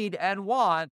we need and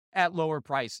want at lower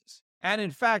prices. And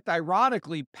in fact,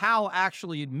 ironically, Powell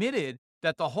actually admitted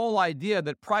that the whole idea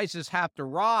that prices have to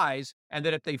rise and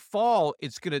that if they fall,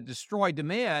 it's going to destroy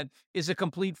demand is a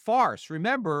complete farce.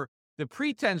 Remember, the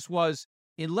pretense was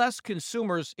unless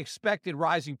consumers expected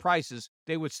rising prices,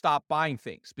 they would stop buying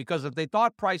things. Because if they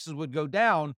thought prices would go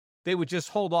down, they would just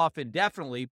hold off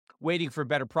indefinitely, waiting for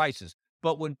better prices.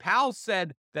 But when Powell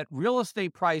said that real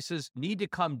estate prices need to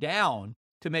come down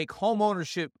to make home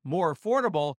ownership more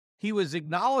affordable, he was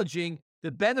acknowledging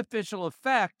the beneficial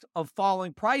effect of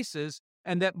falling prices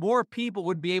and that more people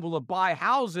would be able to buy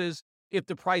houses if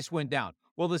the price went down.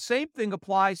 Well, the same thing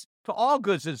applies to all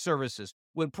goods and services.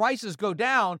 When prices go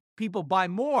down, people buy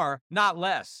more, not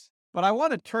less. But I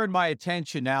want to turn my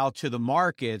attention now to the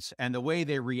markets and the way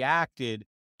they reacted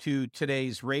to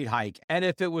today's rate hike. And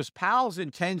if it was Powell's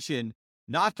intention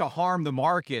not to harm the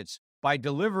markets by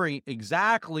delivering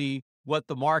exactly what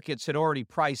the markets had already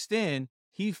priced in,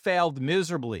 he failed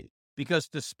miserably, because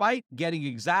despite getting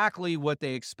exactly what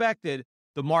they expected,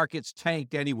 the markets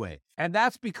tanked anyway. And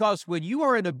that's because when you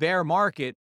are in a bear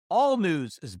market, all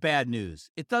news is bad news.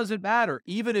 It doesn't matter.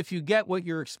 Even if you get what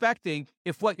you're expecting,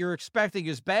 if what you're expecting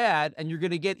is bad and you're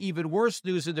going to get even worse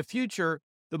news in the future,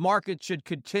 the market should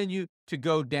continue to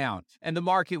go down. And the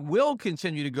market will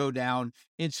continue to go down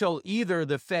until either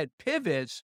the Fed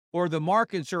pivots or the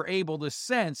markets are able to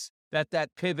sense that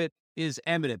that pivot is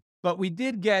imminent. But we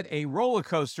did get a roller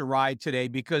coaster ride today,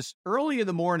 because early in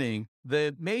the morning,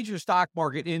 the major stock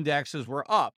market indexes were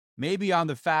up, maybe on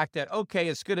the fact that, okay,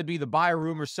 it's going to be the buy a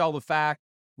rumor, sell the fact.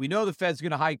 We know the Fed's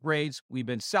going to hike rates. We've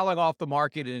been selling off the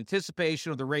market in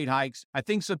anticipation of the rate hikes. I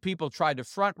think some people tried to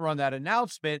front run that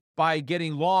announcement by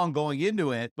getting long going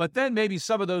into it. But then maybe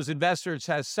some of those investors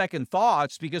had second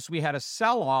thoughts, because we had a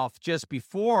sell-off just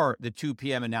before the 2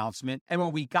 p.m. announcement. And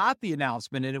when we got the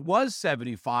announcement and it was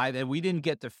 75 and we didn't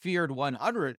get the feared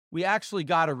 100, we actually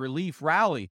got a relief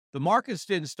rally. The markets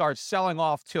didn't start selling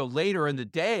off till later in the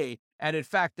day. And in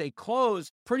fact, they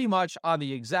closed pretty much on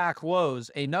the exact lows.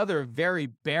 Another very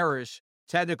bearish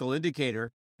technical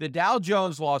indicator. The Dow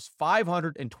Jones lost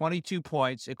 522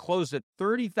 points. It closed at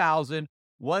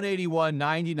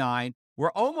 30,181.99.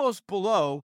 We're almost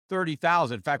below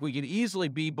 30,000. In fact, we can easily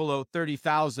be below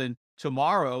 30,000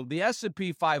 tomorrow. The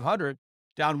S&P 500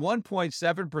 down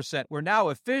 1.7%. We're now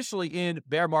officially in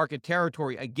bear market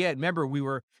territory again. Remember, we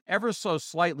were ever so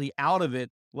slightly out of it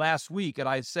last week, and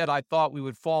I said I thought we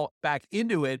would fall back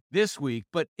into it this week,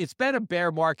 but it's been a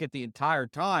bear market the entire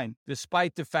time,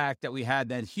 despite the fact that we had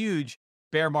that huge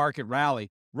bear market rally.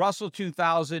 Russell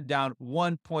 2000 down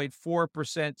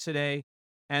 1.4% today,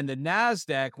 and the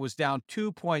NASDAQ was down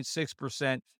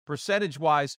 2.6%.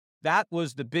 Percentage-wise, that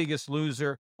was the biggest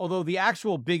loser, although the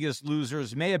actual biggest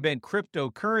losers may have been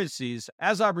cryptocurrencies.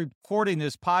 As I'm recording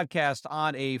this podcast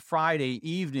on a Friday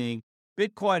evening,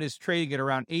 Bitcoin is trading at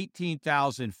around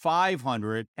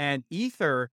 18,500, and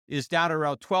Ether is down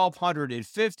around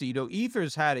 1,250. You know,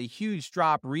 Ether's had a huge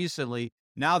drop recently.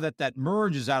 Now that that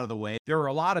merge is out of the way, there are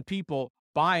a lot of people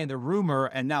buying the rumor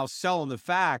and now selling the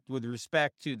fact with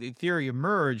respect to the Ethereum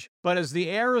merge. But as the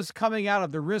air is coming out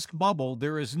of the risk bubble,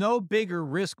 there is no bigger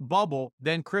risk bubble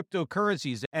than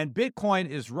cryptocurrencies, and Bitcoin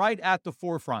is right at the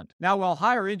forefront. Now, while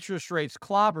higher interest rates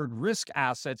clobbered risk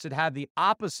assets, it had the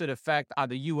opposite effect on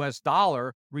the US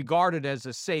dollar, regarded as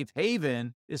a safe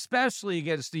haven, especially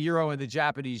against the euro and the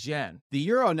Japanese yen. The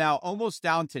euro now almost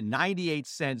down to 98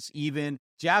 cents even,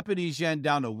 Japanese yen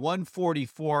down to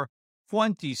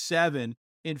 144.27.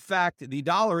 In fact, the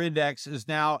dollar index is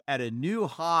now at a new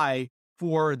high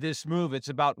for this move. It's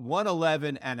about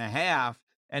 111.5.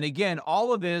 And again,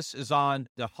 all of this is on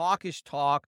the hawkish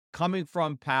talk coming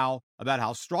from Powell about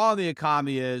how strong the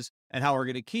economy is and how we're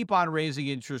going to keep on raising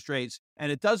interest rates.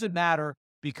 And it doesn't matter,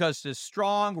 because this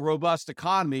strong, robust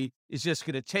economy is just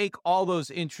going to take all those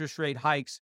interest rate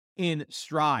hikes in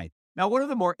stride. Now, one of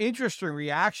the more interesting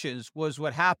reactions was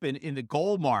what happened in the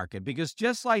gold market, because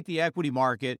just like the equity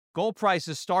market, gold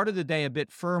prices started the day a bit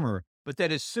firmer. But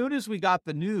then as soon as we got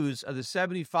the news of the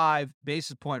 75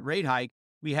 basis point rate hike,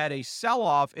 we had a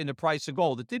sell-off in the price of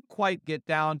gold. It didn't quite get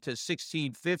down to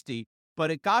 $1,650, but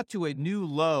it got to a new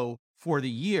low for the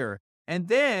year. And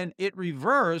then it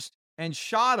reversed and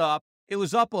shot up. It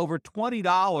was up over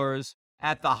 $20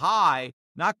 at the high,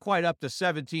 not quite up to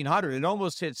 $1,700. It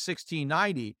almost hit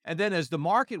 $1,690. And then as the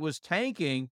market was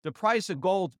tanking, the price of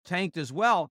gold tanked as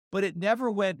well, but it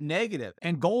never went negative.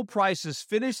 And gold prices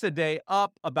finished the day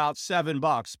up about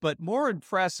 $7. But more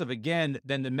impressive, again,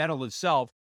 than the metal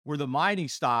itself were the mining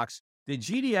stocks. The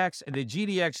GDX and the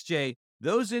GDXJ,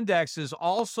 those indexes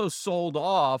also sold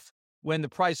off when the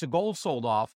price of gold sold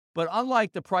off. But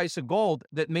unlike the price of gold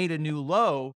that made a new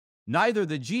low, neither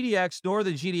the GDX nor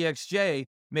the GDXJ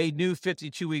made new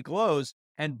 52-week lows,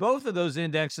 and both of those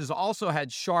indexes also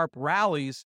had sharp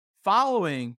rallies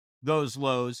following those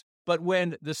lows. But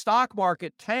when the stock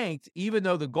market tanked, even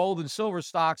though the gold and silver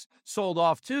stocks sold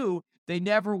off too, they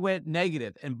never went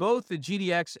negative. And both the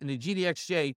GDX and the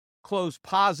GDXJ closed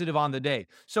positive on the day.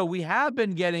 So we have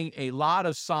been getting a lot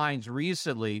of signs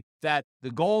recently that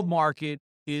the gold market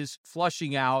is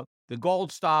flushing out. The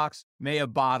gold stocks may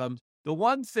have bottomed. The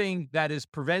one thing that is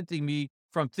preventing me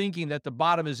from thinking that the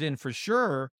bottom is in for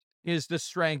sure is the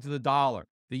strength of the dollar.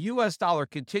 The US dollar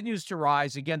continues to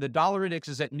rise. Again, the dollar index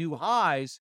is at new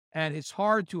highs, and it's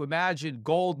hard to imagine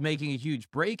gold making a huge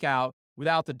breakout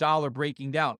without the dollar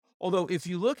breaking down. Although, if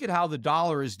you look at how the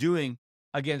dollar is doing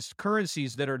against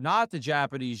currencies that are not the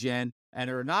Japanese yen and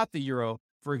are not the euro,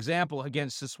 for example,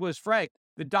 against the Swiss franc,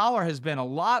 the dollar has been a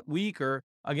lot weaker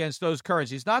against those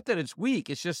currencies. Not that it's weak,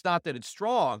 it's just not that it's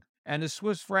strong. And the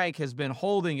Swiss franc has been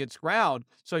holding its ground.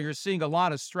 So you're seeing a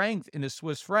lot of strength in the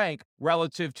Swiss franc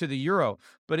relative to the euro.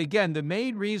 But again, the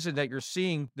main reason that you're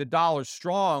seeing the dollar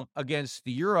strong against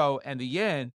the euro and the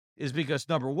yen is because,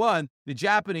 number one, the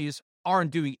Japanese aren't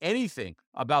doing anything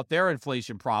about their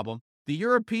inflation problem. The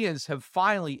Europeans have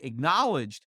finally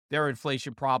acknowledged their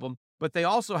inflation problem, but they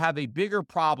also have a bigger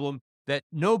problem that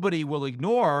nobody will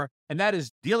ignore, and that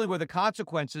is dealing with the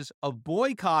consequences of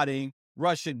boycotting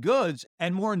Russian goods,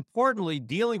 and more importantly,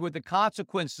 dealing with the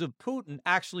consequences of Putin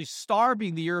actually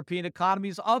starving the European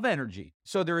economies of energy.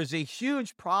 So there is a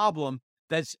huge problem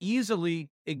that's easily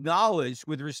acknowledged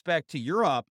with respect to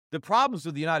Europe. The problems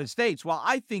with the United States, while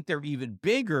I think they're even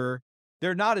bigger,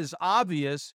 they're not as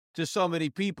obvious to so many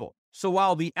people. So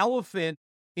while the elephant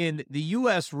in the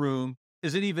U.S. room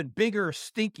is an even bigger,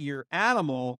 stinkier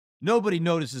animal, nobody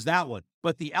notices that one.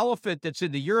 But the elephant that's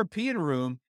in the European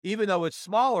room, even though it's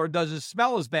smaller, doesn't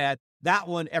smell as bad, that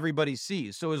one everybody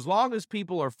sees. So as long as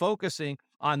people are focusing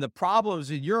on the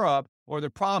problems in Europe or the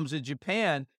problems in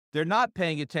Japan, they're not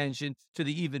paying attention to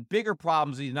the even bigger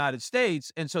problems in the United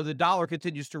States. And so the dollar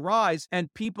continues to rise,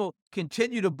 and people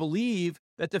continue to believe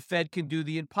that the Fed can do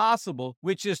the impossible,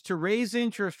 which is to raise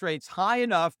interest rates high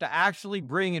enough to actually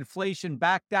bring inflation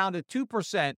back down to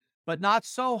 2%, but not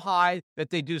so high that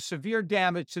they do severe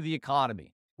damage to the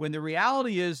economy. When the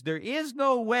reality is there is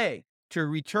no way to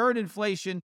return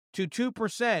inflation to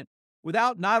 2%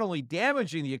 without not only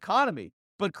damaging the economy,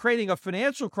 but creating a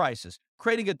financial crisis,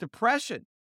 creating a depression.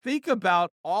 Think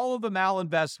about all of the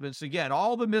malinvestments, again,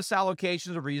 all the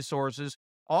misallocations of resources,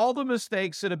 all the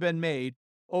mistakes that have been made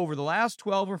over the last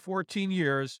 12 or 14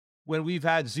 years when we've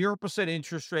had 0%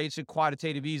 interest rates and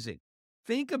quantitative easing.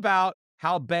 Think about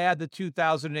how bad the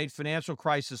 2008 financial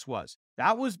crisis was.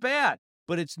 That was bad,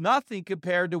 but it's nothing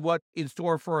compared to what's in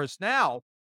store for us now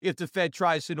if the Fed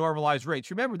tries to normalize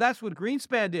rates. Remember, that's what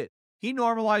Greenspan did. He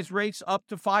normalized rates up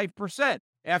to 5%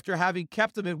 after having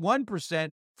kept them at 1%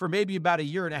 for maybe about a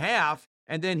year and a half,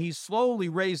 and then he slowly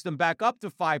raised them back up to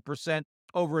 5%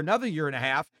 over another year and a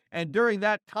half. And during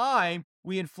that time,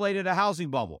 we inflated a housing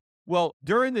bubble. Well,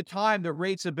 during the time that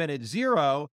rates have been at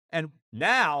zero, and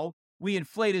now we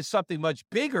inflated something much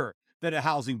bigger than a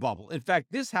housing bubble. In fact,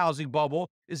 this housing bubble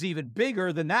is even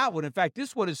bigger than that one. In fact,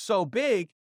 this one is so big,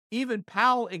 even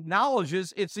Powell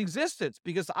acknowledges its existence,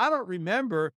 because I don't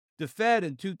remember the Fed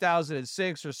in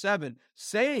 2006 or 7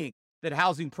 saying that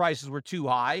housing prices were too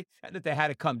high and that they had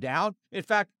to come down. In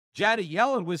fact, Janet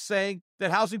Yellen was saying that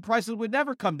housing prices would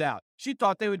never come down. She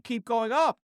thought they would keep going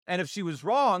up. And if she was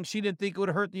wrong, she didn't think it would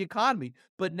hurt the economy.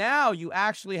 But now you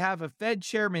actually have a Fed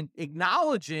chairman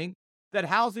acknowledging that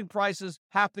housing prices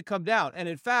have to come down. And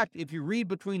in fact, if you read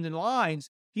between the lines,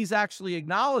 he's actually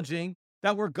acknowledging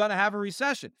that we're going to have a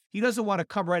recession. He doesn't want to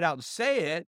come right out and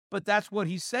say it, but that's what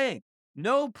he's saying.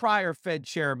 No prior Fed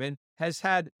chairman has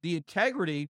had the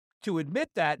integrity to admit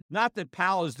that. Not that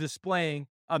Powell is displaying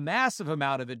a massive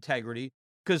amount of integrity,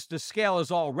 because the scale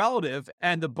is all relative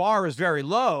and the bar is very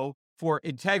low for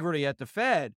integrity at the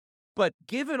Fed. But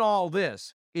given all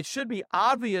this, it should be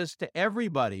obvious to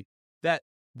everybody that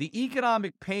the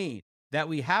economic pain that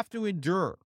we have to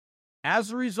endure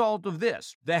as a result of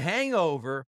this, the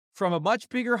hangover from a much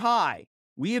bigger high,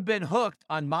 we have been hooked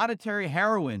on monetary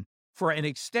heroin for an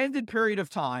extended period of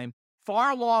time,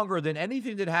 far longer than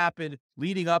anything that happened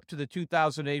leading up to the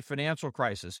 2008 financial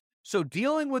crisis. So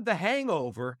dealing with the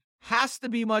hangover has to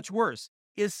be much worse,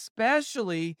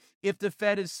 especially if the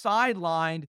Fed is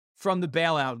sidelined from the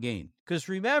bailout game. Because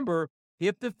remember,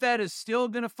 if the Fed is still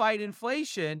going to fight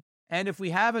inflation, and if we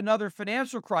have another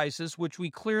financial crisis, which we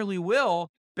clearly will,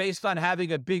 based on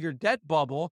having a bigger debt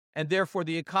bubble, and therefore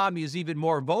the economy is even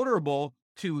more vulnerable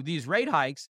to these rate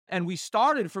hikes, and we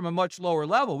started from a much lower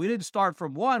level. We didn't start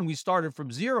from 1, we started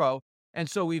from 0. And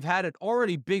so we've had an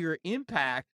already bigger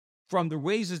impact from the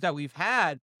raises that we've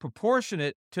had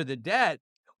proportionate to the debt.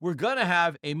 We're going to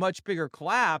have a much bigger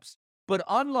collapse. But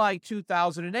unlike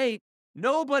 2008,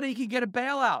 nobody can get a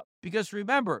bailout because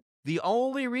remember, the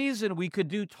only reason we could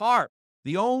do TARP,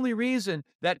 the only reason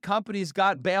that companies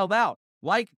got bailed out,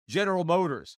 like General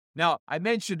Motors. Now, I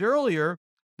mentioned earlier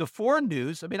the Ford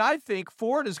news. I mean, I think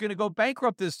Ford is going to go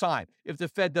bankrupt this time if the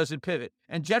Fed doesn't pivot,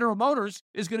 and General Motors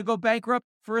is going to go bankrupt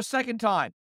for a second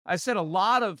time. I said a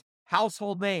lot of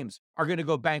household names are going to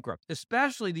go bankrupt,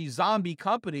 especially these zombie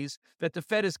companies that the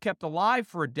Fed has kept alive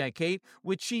for a decade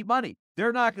with cheap money.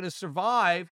 They're not going to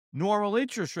survive normal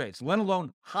interest rates, let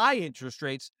alone high interest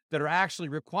rates that are actually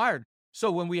required. So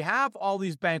when we have all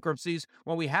these bankruptcies,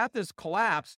 when we have this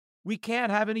collapse, we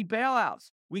can't have any bailouts.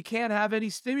 We can't have any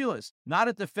stimulus. Not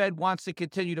that the Fed wants to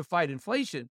continue to fight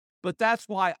inflation, but that's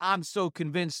why I'm so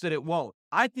convinced that it won't.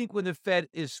 I think when the Fed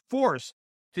is forced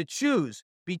to choose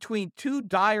between two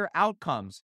dire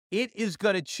outcomes, it is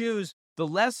going to choose the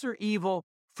lesser evil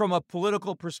from a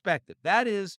political perspective. That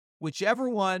is, whichever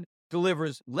one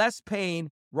delivers less pain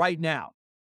right now.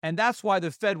 And that's why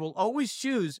the Fed will always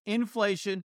choose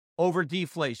inflation over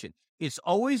deflation. It's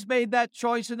always made that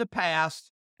choice in the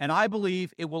past, and I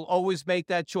believe it will always make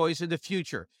that choice in the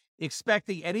future.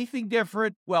 Expecting anything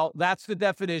different, well, that's the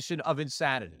definition of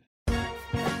insanity.